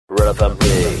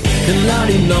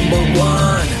खिलाड़ी नंबर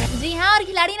 1। जी हाँ, और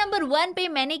खिलाड़ी नंबर 1 पे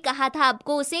मैंने कहा था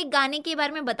आपको उसे गाने के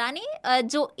बारे में बताने,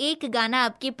 जो एक गाना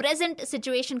आपकी प्रेजेंट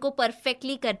सिचुएशन को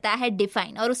परफेक्टली करता है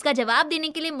डिफाइन, और उसका जवाब देने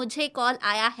के लिए मुझे कॉल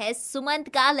आया है सुमंत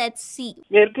का। Let's see.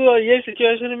 मेरे को ये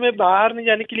सिचुएशन में बाहर नहीं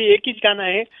जाने के लिए एक ही गाना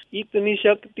है, इतनी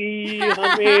शक्ति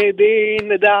हमें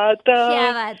देन दाता,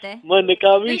 क्या बात है, मन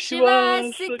का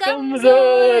विश्वास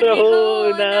कमजोर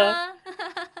होना।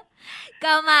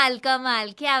 कमाल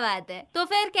कमाल, क्या बात है। तो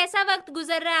फिर कैसा वक्त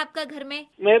गुजर रहा है आपका घर में?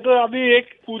 मैं तो अभी एक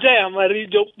पूजा है हमारी,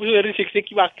 जो मेरी शिक्षक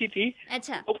की बाकी थी,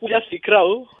 अच्छा, वो पूजा सीख रहा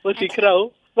हूँ, वो सीख रहा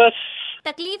हूँ बस।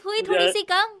 तकलीफ हुई थोड़ी सी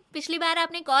कम? पिछली बार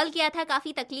आपने कॉल किया था,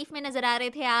 काफी तकलीफ में नजर आ रहे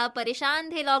थे आप, परेशान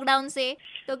थे लॉकडाउन से,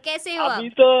 तो कैसे हो अभी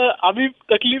आप? तो अभी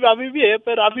तकलीफ अभी भी है,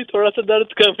 पर अभी थोड़ा सा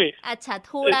दर्द कम है। अच्छा,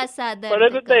 थोड़ा सा पढ़े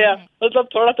दर्द तो कम यार, है। मतलब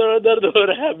थोड़ा थोड़ा दर्द हो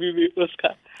रहा है अभी भी उसका।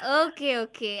 ओके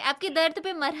ओके, आपके दर्द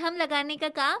पे मरहम लगाने का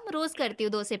काम रोज करती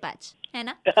हूँ 2 से 5, है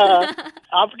ना? हाँ,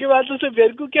 आपकी बातों से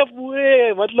मेरे को क्या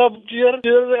पूरे मतलब चीर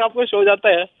आपको शो जाता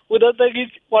है, उधर तक ही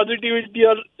पॉजिटिविटी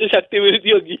और शक्ति मिलती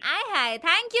होगी। आय हाय,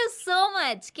 थैंक यू सो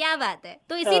मच, क्या बात है।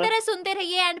 तो इसी तरह सुनते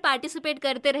रहिए एंड पार्टिसिपेट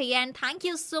करते रहिए, and thank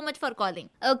you so much for calling.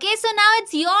 Okay, so now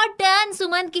it's your turn.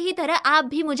 Sumant की ही तरह आप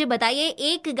भी मुझे बताइए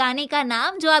एक गाने का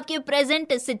नाम जो आपके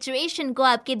प्रेजेंट सिचुएशन को,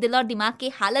 आपके दिल और दिमाग की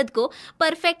हालत को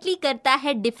परफेक्टली करता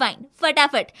है डिफाइन।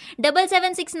 फटाफट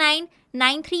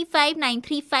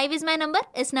 7769935935 इज माई नंबर।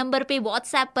 इस नंबर पे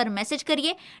व्हाट्सएप पर मैसेज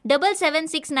करिए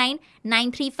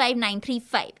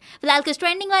 7769935935। फिलहाल कुछ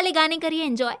ट्रेंडिंग वाले गाने करिए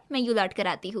एंजॉय, मैं यू लौट कर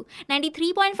आती हूँ।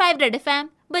 93.5 रेड एफएम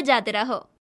बजाते रहो।